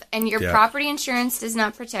yourself. And your property insurance does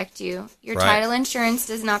not protect you. Your title insurance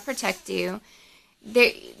does not protect you.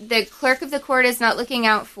 The clerk of the court is not looking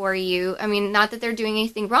out for you. I mean, not that they're doing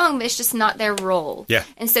anything wrong, but it's just not their role. Yeah.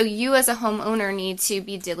 And so you as a homeowner need to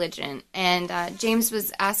be diligent. And James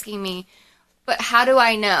was asking me, But how do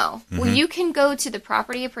I know? Well, you can go to the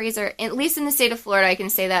property appraiser, at least in the state of Florida, I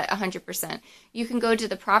can say that 100%. You can go to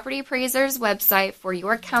the property appraiser's website for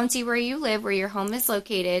your county where you live, where your home is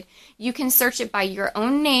located. You can search it by your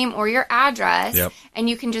own name or your address, and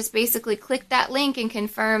you can just basically click that link and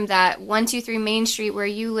confirm that 123 Main Street where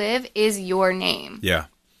you live is your name. Yeah.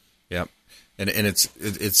 Yep. And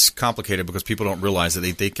it's complicated because people don't realize that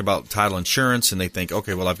they think about title insurance and they think,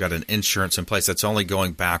 okay, well, I've got an insurance in place. That's only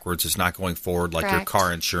going backwards. It's not going forward like your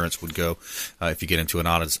car insurance would go if you get into an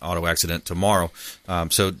auto accident tomorrow.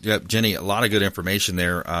 So, Jenny, a lot of good information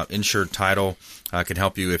there. Insured title can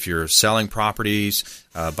help you if you're selling properties,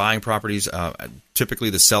 buying properties. Typically,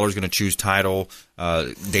 the seller's going to choose title.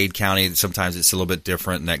 Dade County, sometimes it's a little bit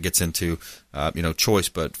different, and that gets into choice.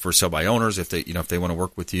 But for sell by owners, if they want to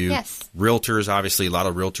work with you, realtors, obviously, a lot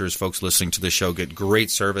of realtors, folks listening to the show, get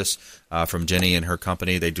great service from Jenny and her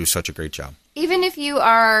company. They do such a great job. Even if you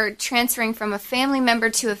are transferring from a family member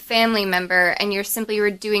to a family member, and you're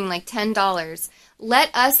simply doing like $10.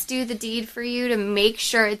 Let us do the deed for you to make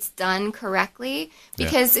sure it's done correctly,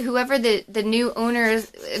 because whoever the new owner,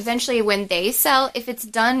 eventually when they sell, if it's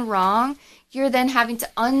done wrong, you're then having to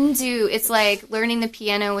undo. It's like learning the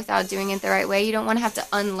piano without doing it the right way. You don't want to have to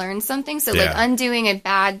unlearn something. So like undoing a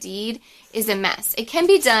bad deed is a mess. It can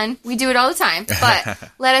be done. We do it all the time, but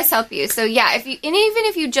let us help you. So even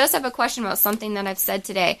if you just have a question about something that I've said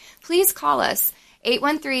today, please call us.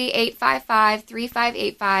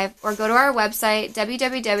 813-855-3585 or go to our website,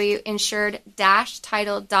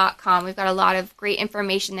 www.insured-title.com. We've got a lot of great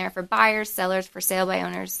information there for buyers, sellers, for sale by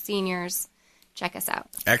owners, seniors. Check us out.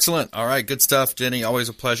 Excellent. All right. Good stuff, Jenny. Always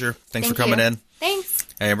a pleasure. Thanks for coming in. Thanks.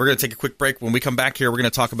 And we're going to take a quick break. When we come back here, we're going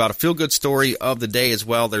to talk about a feel-good story of the day as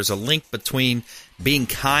well. There's a link between being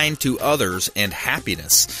kind to others and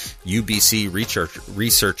happiness, UBC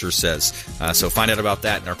researcher says. So find out about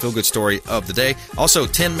that in our feel-good story of the day. Also,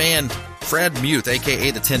 Tin Man Fred Muth,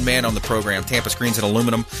 a.k.a. the Tin Man on the program, Tampa Screens and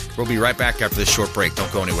Aluminum. We'll be right back after this short break.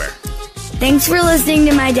 Don't go anywhere. Thanks for listening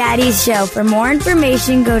to my daddy's show. For more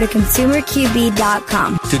information, go to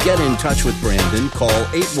ConsumerQB.com. To get in touch with Brandon, call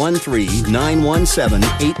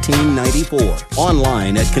 813-917-1894.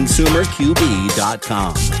 Online at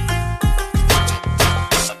ConsumerQB.com.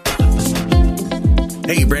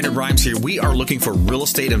 Hey, Brandon Rhymes here. We are looking for real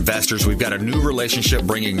estate investors. We've got a new relationship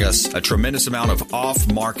bringing us a tremendous amount of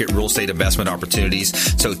off-market real estate investment opportunities.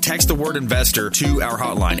 So text the word investor to our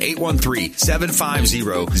hotline,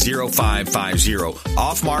 813-750-0550.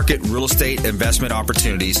 Off-market real estate investment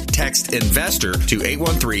opportunities. Text investor to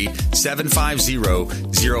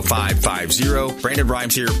 813-750-0550. Brandon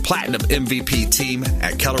Rhymes here, Platinum MVP team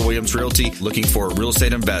at Keller Williams Realty, looking for real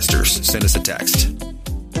estate investors. Send us a text.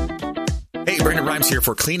 Hey, Brandon Rhymes here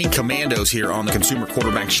for Cleaning Commandos here on the Consumer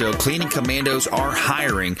Quarterback Show. Cleaning Commandos are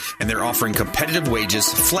hiring, and they're offering competitive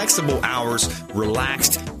wages, flexible hours,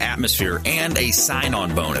 relaxed atmosphere, and a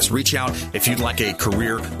sign-on bonus. Reach out if you'd like a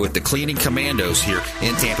career with the Cleaning Commandos here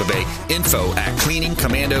in Tampa Bay. Info at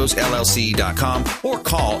cleaningcommandosllc.com or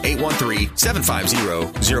call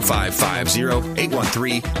 813-750-0550,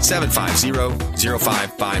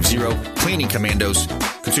 813-750-0550. Cleaning Commandos,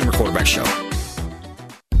 Consumer Quarterback Show.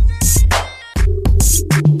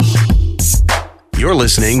 You're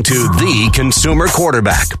listening to the Consumer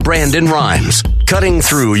Quarterback, Brandon Rhymes, cutting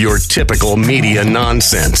through your typical media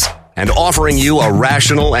nonsense and offering you a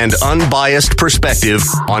rational and unbiased perspective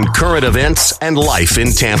on current events and life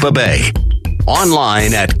in Tampa Bay.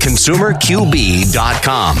 Online at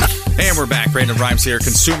ConsumerQB.com. And we're back. Brandon Rhymes here.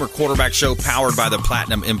 Consumer Quarterback Show powered by the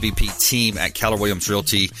Platinum MVP team at Keller Williams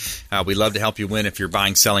Realty. We love to help you win if you're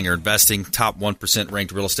buying, selling, or investing. Top 1%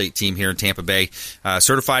 ranked real estate team here in Tampa Bay.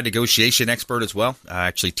 Certified negotiation expert as well. I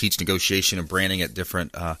actually teach negotiation and branding at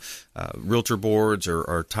different realtor boards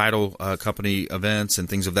or title company events and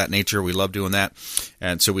things of that nature. We love doing that.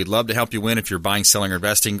 And so we'd love to help you win if you're buying, selling, or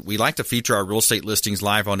investing. We like to feature our real estate listings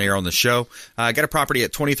live on air on the show. I got a property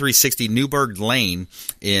at 2360 Newburgh Lane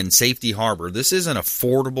in Safety Harbor. This is an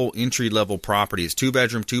affordable entry-level property. It's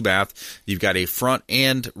 2-bedroom, 2-bath. You've got a front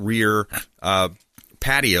and rear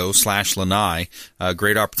patio / lanai.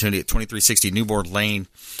 Great opportunity at 2360 Newburgh Lane.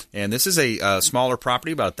 And this is a smaller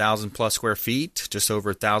property, about 1,000+ square feet, just over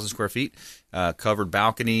 1,000 square feet, covered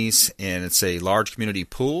balconies, and it's a large community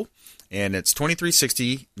pool. And it's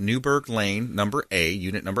 2360 Newburgh Lane,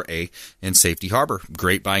 unit number A, in Safety Harbor.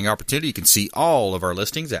 Great buying opportunity. You can see all of our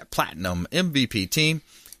listings at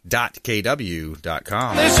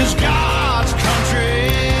PlatinumMVPTeam.kw.com. This is God's country.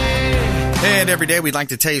 And every day we'd like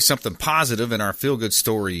to tell you something positive in our feel-good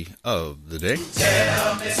story of the day.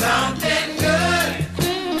 Tell me something good.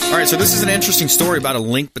 All right, so this is an interesting story about a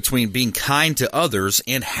link between being kind to others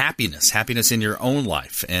and happiness in your own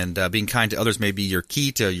life. And being kind to others may be your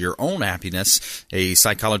key to your own happiness. A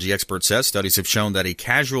psychology expert says studies have shown that a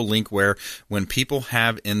causal link where when people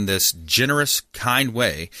have in this generous, kind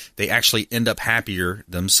way, they actually end up happier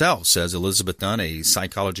themselves, says Elizabeth Dunn, a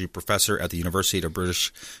psychology professor at the University of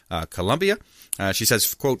British Columbia. She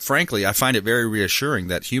says, quote, frankly, I find it very reassuring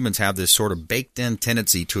that humans have this sort of baked-in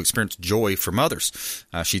tendency to experience joy from others.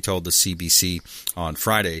 She told the CBC on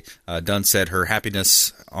Friday. Dunn said her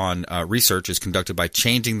happiness on research is conducted by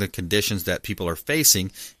changing the conditions that people are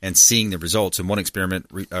facing and seeing the results. In one experiment,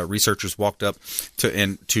 researchers walked up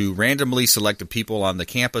to randomly selected people on the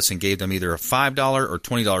campus and gave them either a $5 or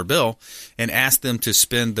 $20 bill and asked them to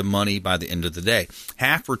spend the money by the end of the day.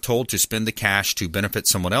 Half were told to spend the cash to benefit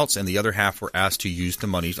someone else, and the other half were asked to use the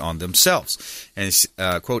money on themselves. And,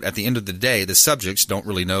 quote, at the end of the day, the subjects don't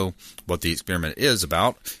really know what the experiment is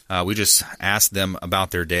about. We just asked them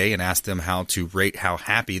about their day and asked them how to rate how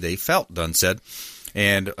happy they felt, Dunn said.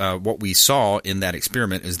 And what we saw in that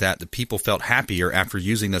experiment is that the people felt happier after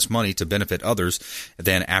using this money to benefit others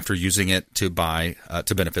than after using it to buy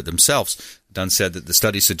to benefit themselves. Dunn said that the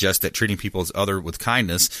study suggests that treating people as other with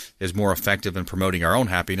kindness is more effective in promoting our own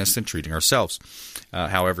happiness than treating ourselves.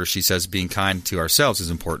 However, she says being kind to ourselves is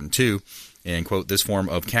important too. And, quote, this form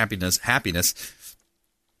of this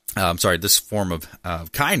form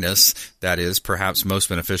of kindness that is perhaps most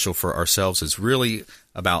beneficial for ourselves is really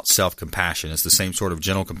about self-compassion. It's the same sort of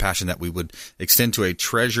gentle compassion that we would extend to a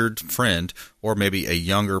treasured friend or maybe a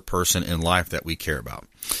younger person in life that we care about.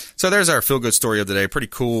 So there's our feel-good story of the day. Pretty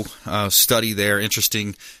cool study there.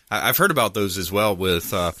 Interesting. I've heard about those as well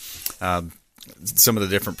with some of the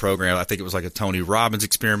different programs. I think it was like a Tony Robbins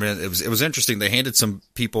experiment. It was interesting. They handed some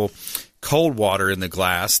people cold water in the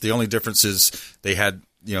glass. The only difference is they had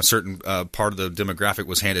certain part of the demographic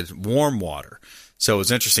was handed warm water. So it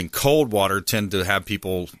was interesting. Cold water tend to have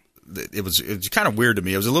people. It was kind of weird to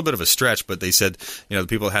me. It was a little bit of a stretch, but they said the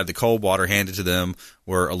people that had the cold water handed to them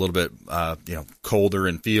were a little bit colder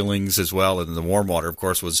in feelings as well, and the warm water, of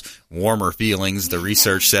course, was warmer feelings. The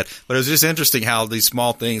research said, but it was just interesting how these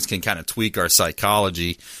small things can kind of tweak our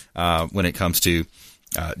psychology when it comes to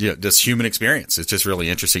just human experience. It's just really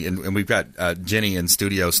interesting. And we've got Jenny in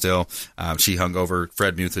studio still. She hung over.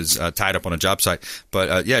 Fred Muth is tied up on a job site.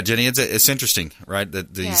 But Jenny, it's interesting, right?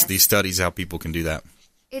 That these studies, how people can do that.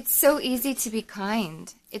 It's so easy to be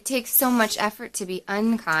kind. It takes so much effort to be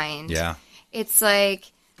unkind. Yeah. It's like,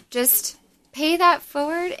 just pay that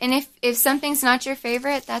forward. And if something's not your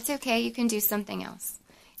favorite, that's okay. You can do something else.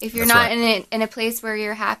 If you're not in a place where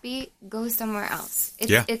you're happy, go somewhere else.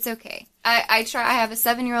 It's okay. I have a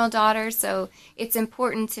 7-year-old daughter, so it's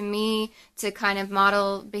important to me to kind of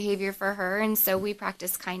model behavior for her, and so we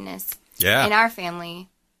practice kindness in our family.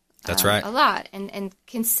 That's right. A lot, and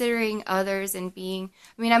considering others and being.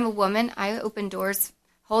 I mean, I'm a woman. I open doors,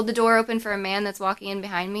 hold the door open for a man that's walking in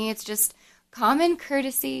behind me. It's just common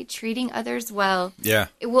courtesy, treating others well. Yeah.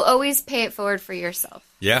 It will always pay it forward for yourself.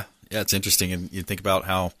 Yeah. Yeah, it's interesting, and you think about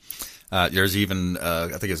how there's even I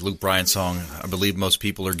think it's Luke Bryan's song, I believe most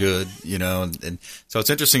people are good, and so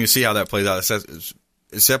it's interesting to see how that plays out.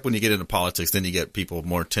 Except when you get into politics, then you get people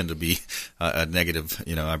more tend to be negative,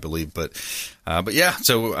 I believe. But yeah,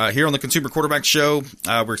 so here on the Consumer Quarterback Show,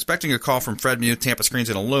 we're expecting a call from Fred Muth, Tampa Screens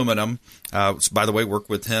and Aluminum. By the way, work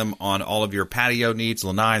with him on all of your patio needs.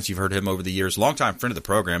 Lanines, you've heard him over the years. Longtime friend of the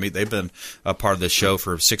program. They've been a part of this show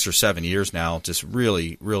for 6 or 7 years now. Just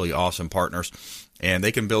really, really awesome partners. And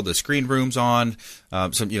they can build the screen rooms on.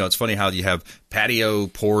 It's funny how you have patio,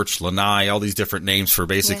 porch, lanai, all these different names for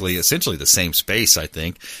basically essentially the same space, I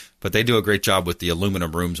think. But they do a great job with the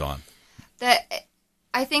aluminum rooms on.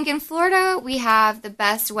 I think in Florida we have the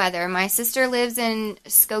best weather. My sister lives in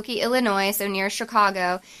Skokie, Illinois, so near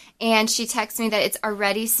Chicago, and she texts me that it's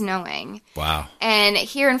already snowing. Wow. And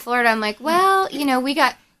here in Florida, I'm like, well,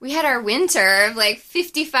 we had our winter of like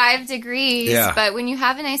 55 degrees, but when you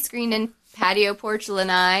have a nice screened in patio, porch,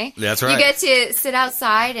 lanai. That's right. You get to sit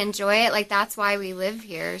outside, enjoy it. Like, that's why we live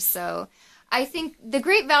here. So I think the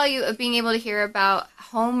great value of being able to hear about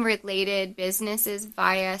home-related businesses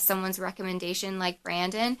via someone's recommendation like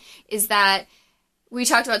Brandon is that we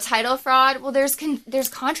talked about title fraud. Well, there's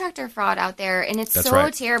contractor fraud out there, and it's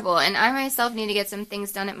terrible. And I myself need to get some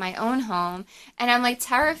things done at my own home, and I'm like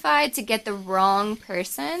terrified to get the wrong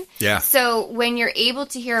person. Yeah. So when you're able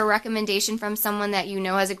to hear a recommendation from someone that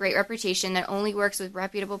has a great reputation that only works with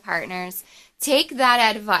reputable partners, take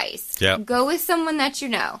that advice. Yep. Go with someone that you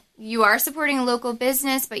know. You are supporting a local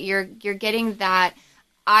business, but you're getting that.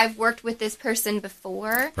 I've worked with this person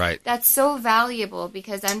before. Right. That's so valuable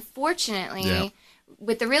because unfortunately. Yeah.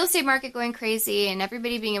 with the real estate market going crazy and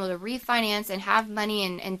everybody being able to refinance and have money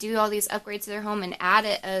and do all these upgrades to their home and add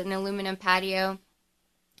an aluminum patio,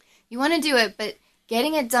 you want to do it, but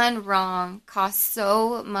getting it done wrong costs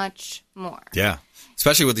so much more. Yeah,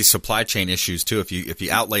 especially with these supply chain issues too. If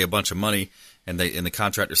you outlay a bunch of money and the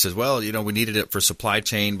contractor says, well, we needed it for supply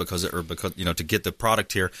chain because to get the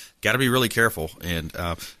product here, got to be really careful. And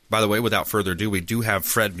by the way, without further ado, we do have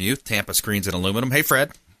Fred Muth, Tampa Screens and Aluminum. Hey,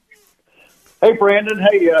 Fred. Hey, Brandon.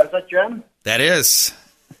 Hey, is that Jen? That is.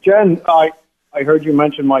 Jen, I heard you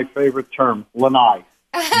mention my favorite term, lanai.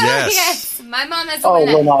 Yes. Yes, my mom has a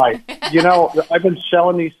lanai. I've been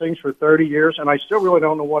selling these things for 30 years, and I still really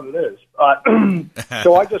don't know what it is.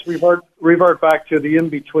 So I just revert back to the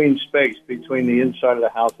in-between space between the inside of the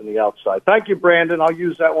house and the outside. Thank you, Brandon. I'll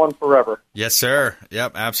use that one forever. Yes, sir.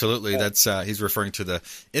 Yep, absolutely. That's he's referring to the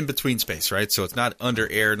in-between space, right? So it's not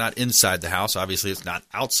under air, not inside the house. Obviously, it's not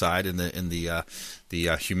outside in the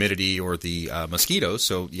humidity or the mosquitoes.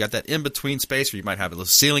 So you got that in-between space where you might have a little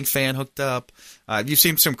ceiling fan hooked up. You've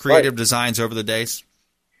seen some creative designs over the days?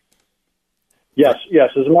 Yes.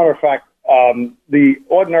 As a matter of fact, the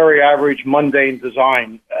ordinary, average, mundane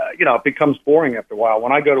design, it becomes boring after a while.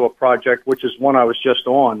 When I go to a project, which is one I was just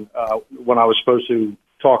on, when I was supposed to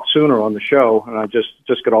talk sooner on the show, and I just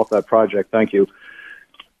got off that project, thank you.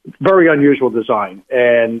 Very unusual design,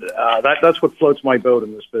 and that's what floats my boat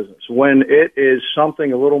in this business. When it is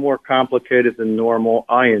something a little more complicated than normal,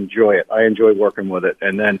 I enjoy it. I enjoy working with it.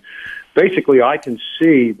 And then basically I can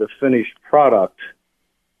see the finished product.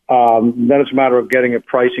 Then it's a matter of getting a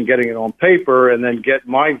price and getting it on paper, and then get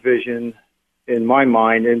my vision in my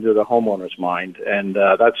mind into the homeowner's mind. And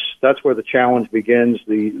that's where the challenge begins,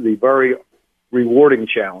 the very rewarding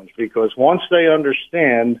challenge, because once they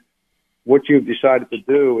understand what you've decided to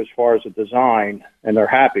do as far as a design, and they're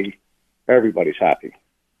happy, everybody's happy.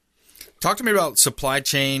 Talk to me about supply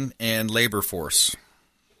chain and labor force.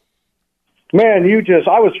 Man,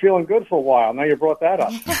 I was feeling good for a while. Now you brought that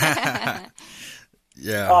up.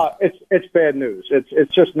 Yeah. It's bad news.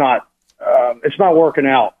 It's just not, it's not working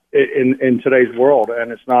out in today's world,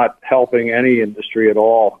 and it's not helping any industry at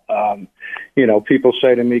all. People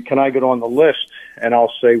say to me, can I get on the list? And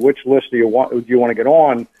I'll say, which list do you want to get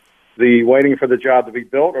on? The waiting for the job to be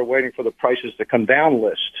built or waiting for the prices to come down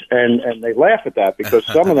list. And they laugh at that because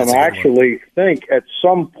some of them actually think at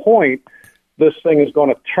some point this thing is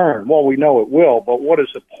going to turn. Well, we know it will, but what is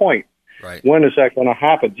the point? Right. When is that going to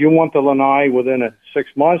happen? Do you want the lanai within 6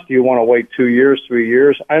 months? Do you want to wait 2 years, 3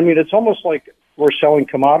 years? I mean, it's almost like we're selling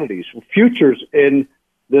commodities, futures in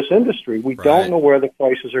this industry. We don't know where the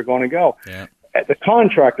prices are going to go. Yeah. The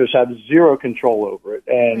contractors have zero control over it,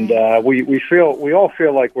 and we all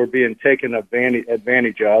feel like we're being taken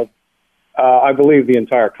advantage of. I believe the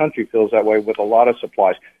entire country feels that way with a lot of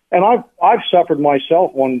supplies. And I've suffered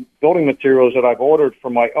myself on building materials that I've ordered for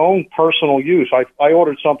my own personal use. I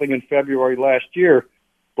ordered something in February last year.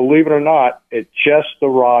 Believe it or not, it just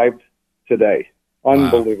arrived today.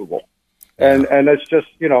 Unbelievable. Wow. And it's just,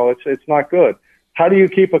 it's not good. How do you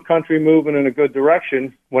keep a country moving in a good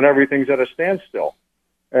direction when everything's at a standstill?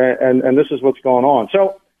 And this is what's going on.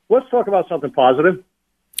 So let's talk about something positive.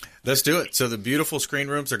 Let's do it. So the beautiful screen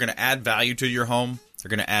rooms are going to add value to your home. They're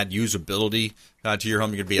going to add usability to your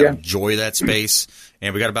home. You're going to be able to enjoy that space.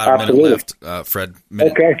 And we got about a minute left, Fred.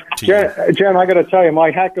 Okay, Jen, I got to tell you,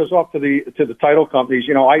 my hat goes off to the title companies.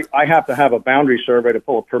 I have to have a boundary survey to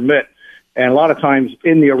pull a permit. And a lot of times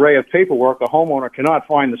in the array of paperwork, a homeowner cannot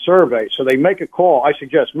find the survey. So they make a call. I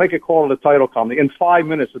suggest make a call to the title company. In 5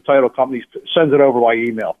 minutes, the title company sends it over by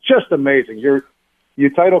email. Just amazing. Your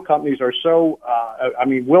title companies are so,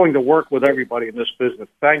 willing to work with everybody in this business.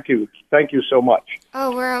 Thank you. Thank you so much.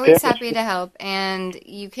 Oh, we're always happy to help. And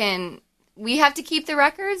we have to keep the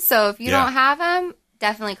records. So if you don't have them,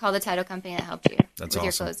 definitely call the title company that helped you with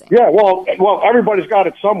your closing. Yeah, well, everybody's got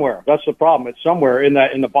it somewhere. That's the problem. It's somewhere in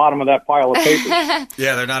the bottom of that pile of papers.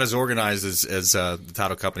 Yeah, they're not as organized as the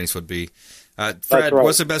title companies would be. Fred,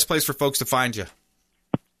 what's the best place for folks to find you?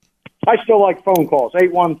 I still like phone calls,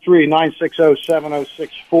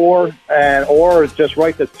 813-960-7064, or just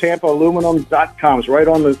write to TampaAluminums.com. It's right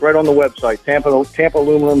on the website, Tampa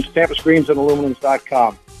Aluminums, TampaScreens and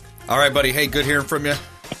Aluminums.com. All right, buddy. Hey, good hearing from you.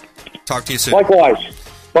 Talk to you soon. Likewise.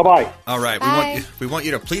 Bye-bye. All right. Bye. We want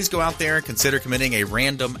you to please go out there and consider committing a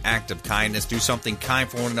random act of kindness. Do something kind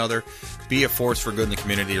for one another. Be a force for good in the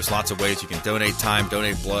community. There's lots of ways you can donate time,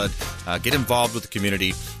 donate blood, get involved with the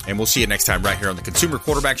community. And we'll see you next time right here on the Consumer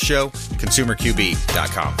Quarterback Show,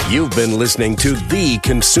 ConsumerQB.com. You've been listening to The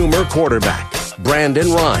Consumer Quarterback,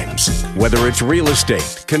 Brandon Rhymes. Whether it's real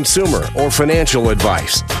estate, consumer, or financial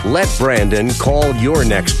advice, let Brandon call your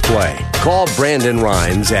next play. Call Brandon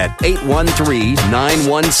Rhymes at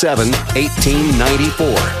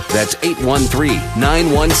 813-917-1894. That's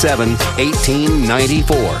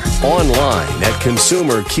 813-917-1894. Online at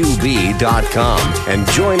ConsumerQB.com. And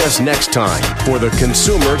join us next time for the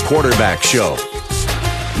Consumer Quarterback Show.